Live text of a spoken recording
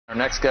Our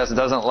next guest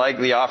doesn't like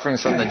the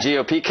offerings from the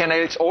GOP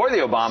candidates or the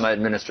Obama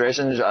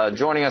administration.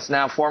 Joining us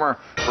now, former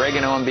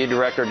Reagan OMB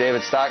director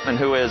David Stockman,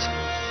 who is,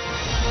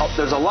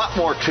 there's a lot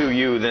more to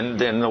you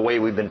than the way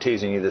we've been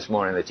teasing you this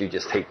morning, that you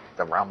just hate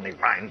the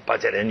Romney-Ryan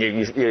budget, and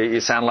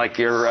you sound like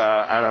you're,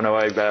 I don't know,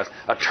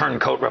 a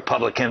turncoat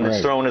Republican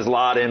that's thrown his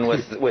lot in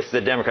with the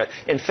Democrats.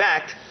 In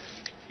fact,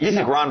 you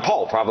think Ron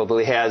Paul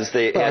probably has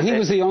the... Well, he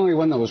was the only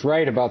one that was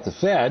right about the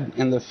Fed,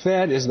 and the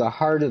Fed is the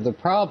heart of the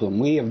problem.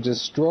 We have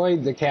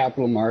destroyed the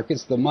capital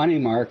markets, the money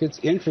markets.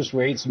 Interest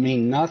rates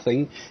mean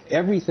nothing.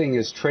 Everything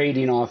is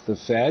trading off the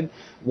Fed.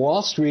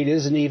 Wall Street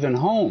isn't even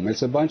home.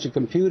 It's a bunch of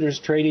computers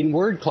trading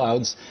word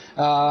clouds,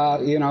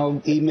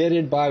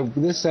 emitted by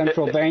this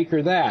central bank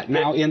or that.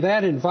 Now, in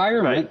that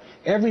environment,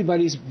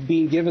 everybody's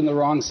being given the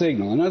wrong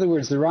signal. In other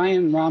words, the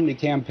Ryan-Romney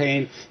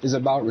campaign is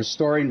about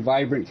restoring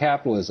vibrant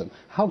capitalism.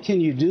 How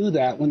can you do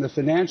that when the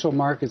financial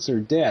markets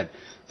are dead?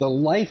 The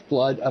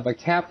lifeblood of a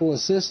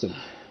capitalist system.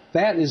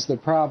 That is the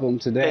problem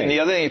today. And the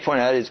other thing you point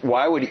out is,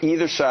 why would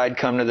either side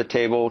come to the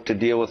table to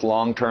deal with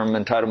long-term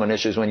entitlement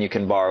issues when you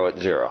can borrow at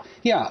zero?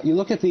 Yeah, you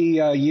look at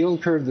the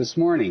yield curve this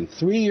morning.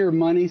 3-year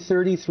money,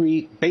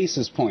 33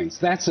 basis points.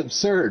 That's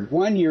absurd.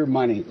 1-year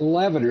money,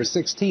 11 or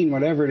 16,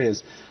 whatever it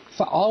is.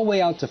 All the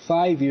way out to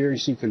 5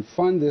 years, you can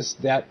fund this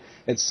debt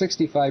at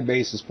 65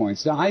 basis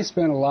points. Now, I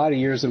spent a lot of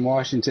years in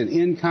Washington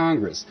in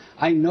Congress.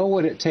 I know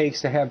what it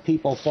takes to have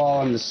people fall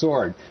on the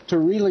sword, to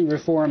really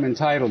reform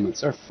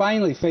entitlements, or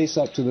finally face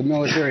up to the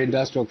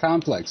military-industrial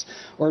complex,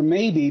 or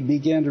maybe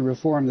begin to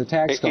reform the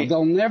tax code.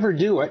 They'll never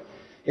do it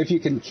if you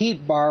can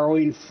keep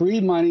borrowing free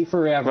money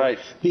forever,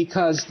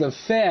 because the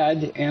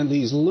Fed and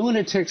these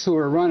lunatics who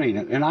are running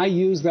it, and I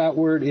use that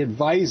word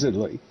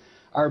advisedly,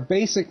 are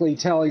basically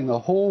telling the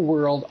whole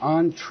world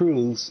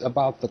untruths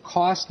about the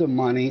cost of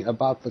money,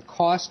 about the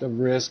cost of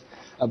risk,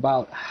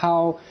 about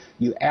how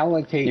you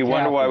allocate You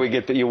wonder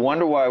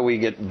capital. why we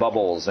get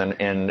bubbles and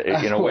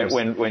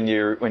when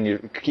you're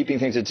keeping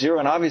things at zero,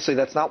 and obviously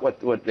that's not what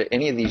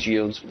any of these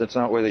yields, that's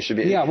not where they should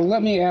be. Yeah, well,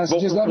 let me ask.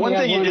 One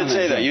thing you did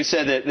say though, you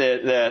said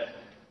that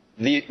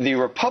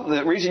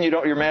the reason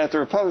you're mad at the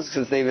Republicans is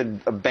because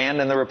they've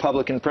abandoned the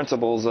Republican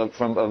principles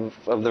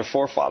of their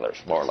forefathers,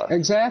 more or less.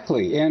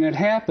 Exactly, and it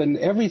happened.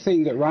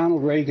 Everything that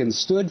Ronald Reagan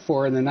stood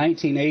for in the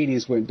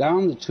 1980s went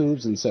down the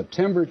tubes in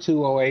September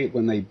 2008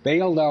 when they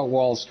bailed out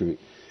Wall Street,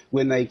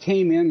 when they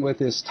came in with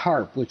this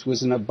TARP, which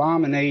was an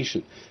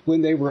abomination,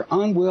 when they were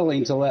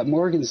unwilling to let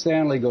Morgan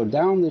Stanley go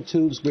down the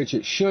tubes, which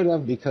it should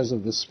have because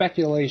of the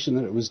speculation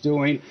that it was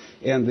doing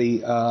and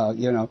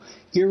the,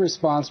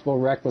 irresponsible,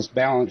 reckless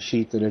balance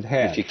sheet that it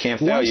had. If you can't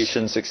fail, you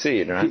shouldn't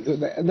succeed, right?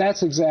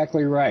 That's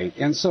exactly right.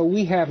 And so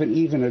we haven't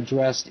even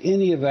addressed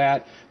any of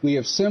that. We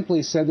have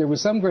simply said there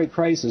was some great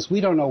crisis. We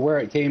don't know where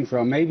it came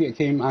from. Maybe it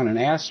came on an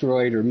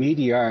asteroid or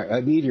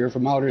meteor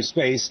from outer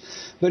space,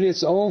 but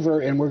it's over,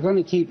 and we're going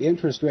to keep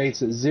interest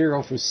rates at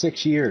zero for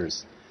 6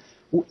 years.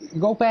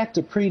 Go back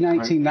to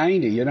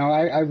pre-1990.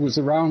 I was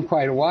around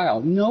quite a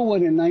while. No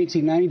one in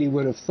 1990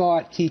 would have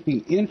thought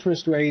keeping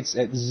interest rates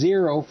at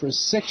zero for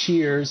 6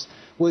 years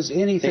was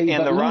anything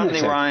but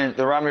lunatic. And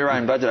the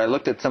Romney-Ryan budget, I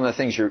looked at some of the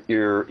things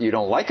you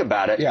don't like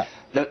about it. Yeah.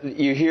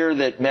 You hear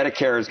that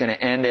Medicare is going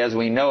to end as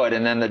we know it,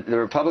 and then the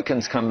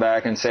Republicans come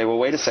back and say, well,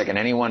 wait a second,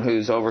 anyone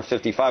who's over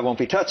 55 won't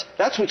be touched.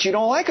 That's what you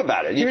don't like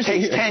about it. It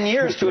takes 10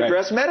 years to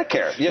address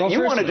Medicare.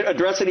 You want to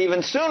address it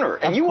even sooner.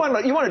 And you want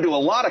to do a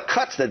lot of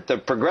cuts that the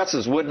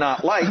progressives would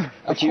not like,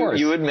 but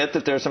you admit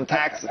that there's some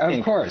tax.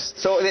 Of course.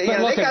 So they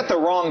got the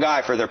wrong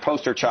guy for their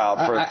poster child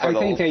for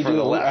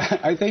the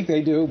left. I think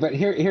they do, but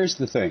here's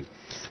the thing.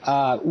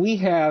 We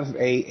have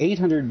a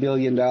 $800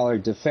 billion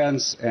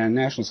defense and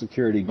national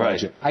security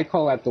budget. I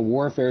call that the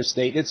warfare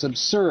state. It's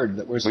absurd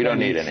that we're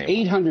spending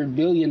 $800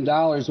 billion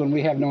when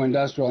we have no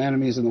industrial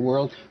enemies in the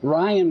world.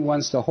 Ryan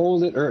wants to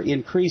hold it or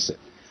increase it.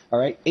 All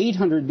right,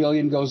 $800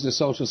 billion goes to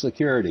Social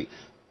Security.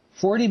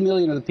 40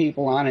 million of the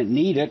people on it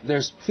need it.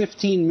 There's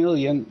 15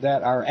 million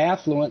that are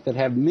affluent, that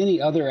have many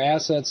other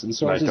assets and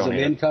sources of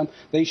income.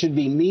 They should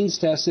be means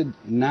tested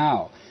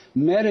now.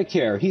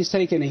 Medicare, he's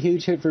taken a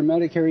huge hit for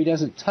Medicare. He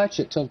doesn't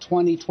touch it till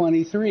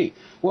 2023.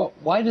 Well,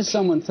 why does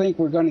someone think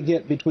we're going to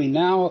get between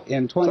now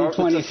and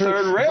 2023? It's a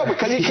third rail,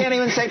 because you can't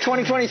even say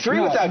 2023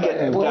 without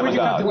getting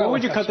what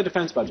would you cut the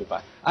defense budget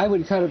by? I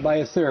would cut it by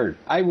a third.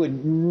 I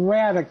would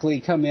radically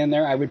come in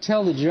there. I would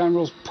tell the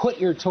generals, put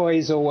your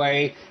toys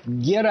away,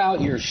 get out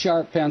your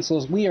sharp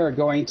pencils. We are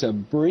going to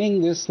bring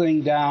this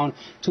thing down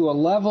to a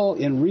level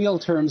in real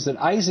terms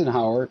that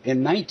Eisenhower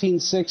in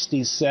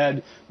 1960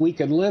 said we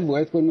could live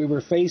with when we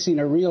were facing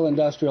a real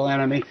industrial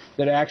enemy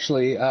that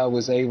actually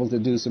was able to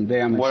do some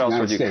damage. What else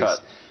would you cut?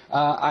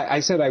 I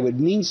said I would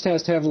means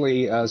test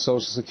heavily Social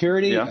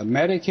Security,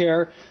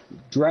 Medicare,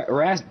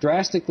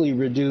 drastically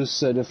reduce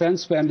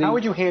defense spending. How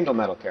would you handle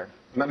Medicare?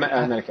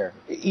 Medicare.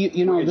 Do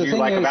you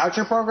like a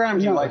voucher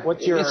program?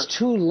 It's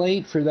too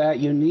late for that.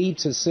 You need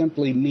to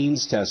simply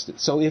means test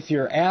it. So if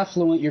you're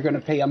affluent, you're going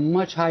to pay a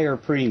much higher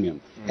premium.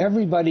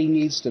 Everybody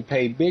needs to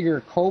pay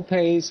bigger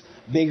co-pays,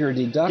 bigger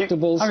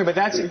deductibles. Okay, but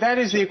that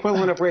is the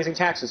equivalent of raising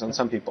taxes on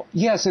some people.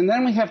 Yes, and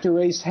then we have to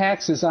raise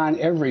taxes on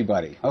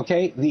everybody.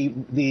 Okay, the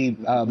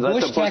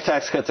Bush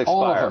tax cuts expire.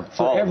 All of them,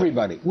 for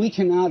everybody. We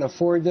cannot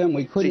afford them.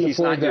 We couldn't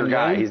afford them. He's not your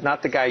guy. He's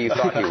not the guy you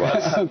thought he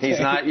was. Okay. He's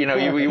not.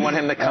 You want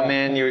him to come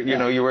in.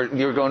 You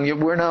were going.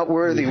 We're not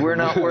worthy. We're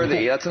not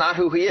worthy. That's not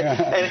who he is.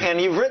 And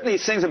you've written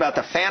these things about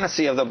the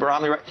fantasy of the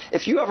Romney.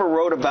 If you ever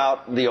wrote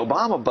about the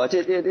Obama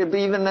budget, it'd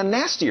be even a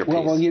nastier piece.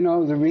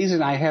 Well, the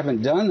reason I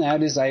haven't done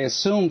that is I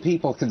assume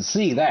people can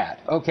see that.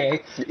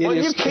 Okay.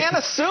 You can't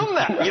assume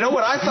that. You know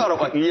what I thought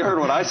of? You heard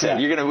what I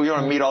said. You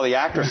want to meet all the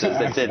actresses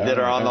that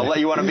are on the left.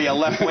 You want to be a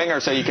left winger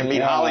so you can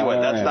meet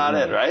Hollywood. That's not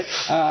it, right?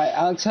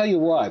 I'll tell you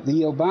what.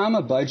 The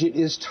Obama budget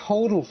is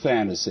total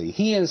fantasy.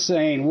 He is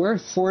saying we're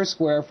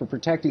foursquare for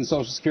protecting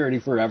Social Security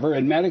forever,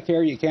 and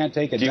Medicare you can't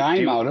take a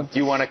dime out of. Do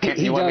you want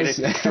me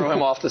to throw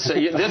him off the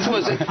stage?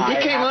 He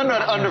came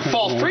under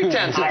false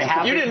pretenses.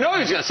 You didn't know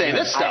he was going to say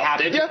this stuff,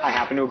 did you? I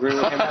happen to agree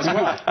with him as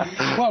well.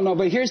 Well, no,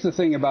 but here's the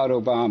thing about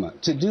Obama.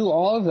 To do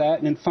all of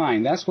that, and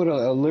fine, that's what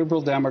a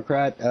liberal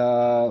Democrat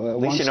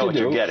wants to do. What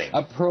you're getting.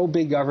 A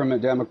pro-big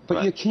government Democrat.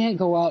 But you can't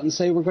go out and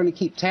say we're going to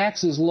keep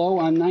taxes low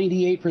on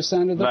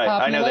 98% of the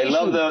population. I know,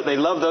 they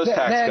love those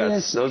tax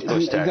cuts. Those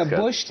Bush tax cuts. The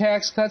Bush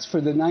tax cuts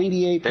for the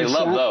 98%. They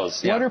love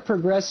those. What are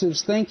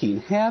progressives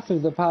thinking? Half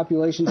of the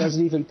population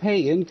doesn't even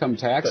pay income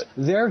tax.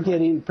 They're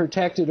getting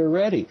protected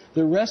already.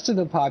 The rest of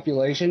the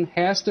population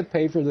has to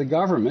pay for the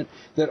government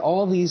that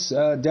all these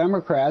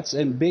Democrats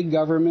and big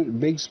government,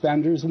 big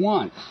spenders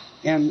want.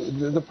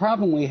 And the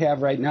problem we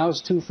have right now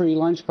is 2 free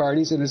lunch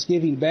parties, and it's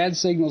giving bad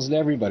signals to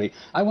everybody.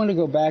 I want to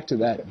go back to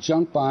that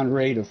junk bond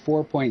rate of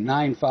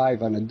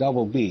 4.95 on a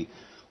double B.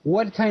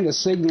 What kind of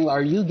signal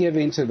are you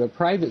giving to the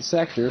private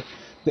sector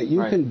that you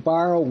can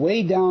borrow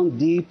way down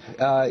deep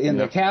in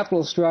the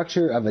capital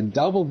structure of a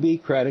double B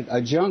credit,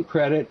 a junk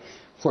credit,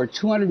 for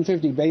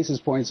 250 basis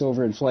points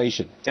over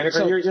inflation?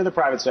 Senator, you're the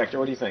private sector.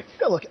 What do you think?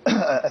 Yeah, look,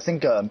 I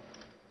think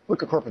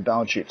look at corporate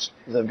balance sheets.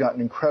 They've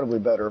gotten incredibly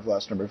better over the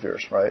last number of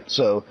years, right?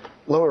 So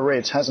lower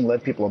rates hasn't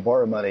led people to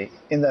borrow money.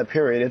 In that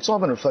period, it's all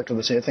been reflective of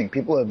the same thing.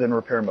 People have been in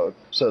repair mode.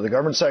 So the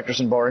government sector's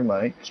been borrowing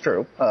money. It's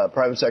true.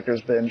 Private sector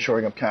has been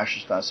shoring up cash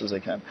as fast as they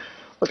can.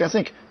 Look, I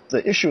think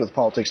the issue with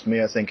politics to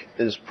me, I think,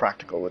 is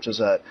practical, which is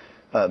that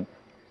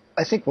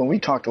I think when we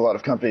talk to a lot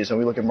of companies and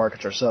we look at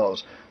markets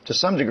ourselves, to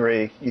some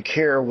degree, you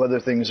care whether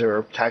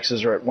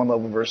taxes are at one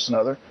level versus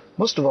another.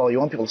 Most of all, you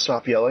want people to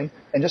stop yelling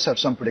and just have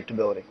some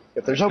predictability.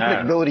 If there's no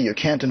predictability, you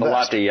can't invest. A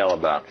lot to yell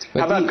about.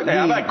 How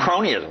about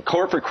cronyism?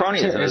 Corporate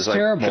cronyism is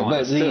terrible.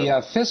 But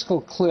the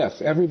fiscal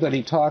cliff,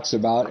 everybody talks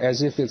about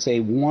as if it's a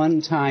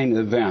one-time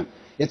event.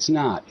 It's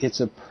not. It's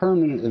a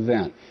permanent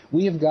event.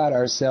 We have got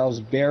ourselves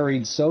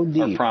buried so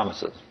deep. Our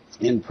promises.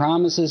 In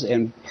promises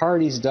and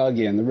parties dug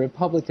in. The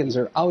Republicans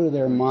are out of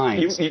their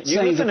minds.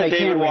 You listen to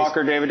David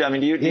Walker, David? I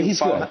mean, he's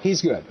good.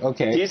 He's good.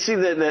 Okay. Do you see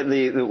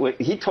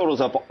he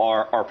totals up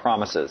our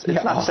promises?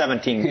 It's not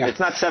 17. It's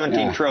not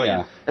 17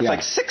 trillion. It's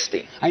like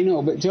 60. I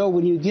know, but Joe,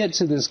 when you get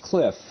to this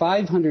cliff,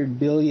 500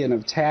 billion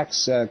of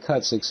tax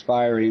cuts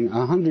expiring,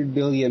 100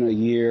 billion a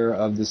year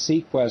of the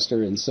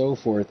sequester, and so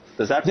forth.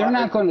 They're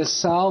not going to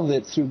solve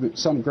it through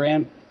some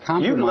grand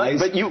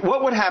compromise.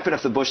 What would happen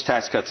if the Bush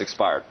tax cuts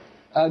expired?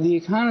 The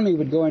economy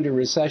would go into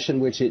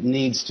recession, which it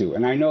needs to.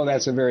 And I know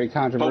that's a very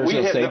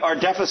controversial statement. Our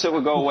deficit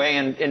would go away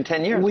in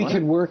 10 years. We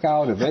could work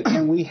out of it,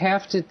 and we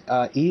have to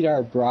eat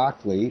our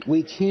broccoli.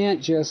 We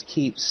can't just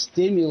keep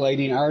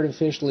stimulating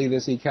artificially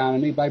this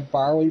economy by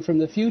borrowing from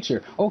the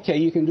future. Okay,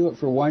 you can do it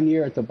for 1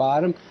 year at the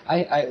bottom.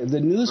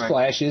 The news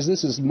flash is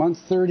this is month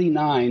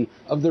 39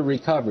 of the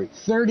recovery.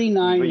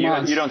 39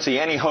 months. You don't see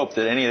any hope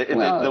that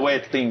the way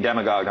it's being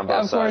demagogued on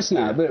both sides. Of course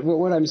not. But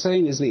what I'm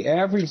saying is the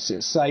average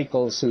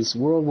cycle since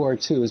World War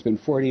II has been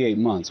 48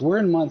 months. We're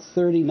in month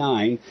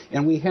 39,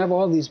 and we have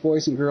all these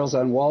boys and girls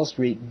on Wall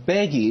Street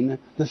begging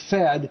the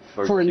Fed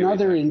for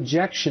another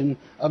injection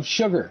of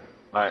sugar.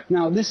 Right.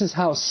 Now, this is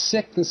how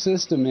sick the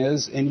system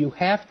is, and you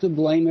have to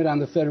blame it on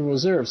the Federal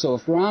Reserve. So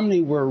if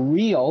Romney were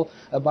real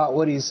about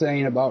what he's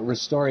saying about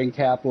restoring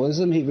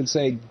capitalism, he would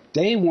say,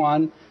 day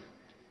one,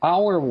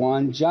 hour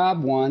one,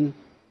 job one,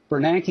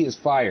 Bernanke is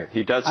fired.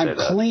 He does say that.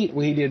 Clean.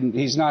 Well, he didn't.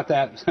 He's not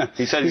that.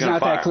 He said he's not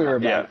that clear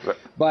about it.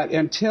 But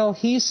until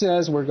he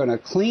says we're going to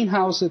clean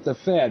house at the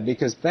Fed,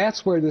 because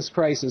that's where this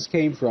crisis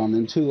came from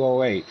in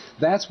 2008.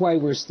 That's why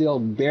we're still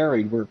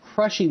buried. We're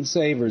crushing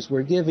savers.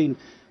 We're giving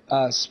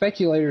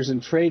speculators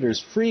and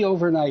traders free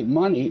overnight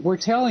money. We're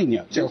telling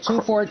you, till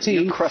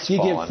 214,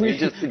 you give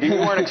free. You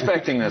weren't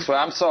expecting this. Well,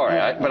 I'm sorry,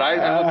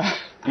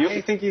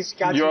 I think he's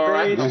got some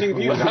very interesting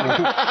views.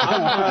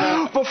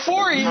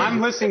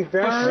 I'm listening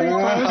very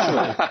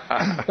closely.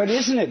 But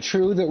isn't it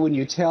true that when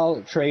you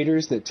tell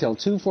traders that till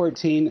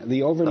 2/14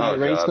 the overnight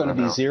rate's going to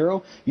be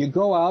zero, you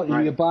go out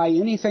and you buy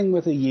anything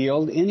with a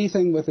yield,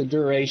 anything with a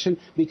duration,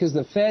 because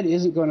the Fed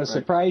isn't going to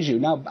surprise you.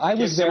 Now, I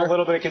was there. A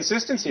little bit of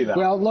consistency, though.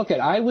 Well, look,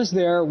 I was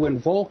there when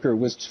Volcker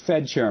was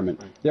Fed chairman.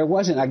 There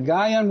wasn't a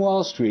guy on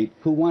Wall Street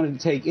who wanted to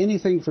take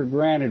anything for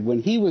granted when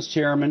he was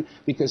chairman,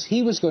 because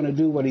he was going to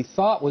do what he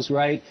thought was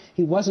right.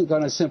 He wasn't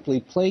going to simply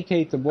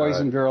placate the boys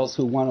and girls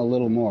who want a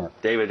little more.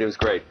 David, it was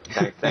great.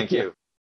 Thank you.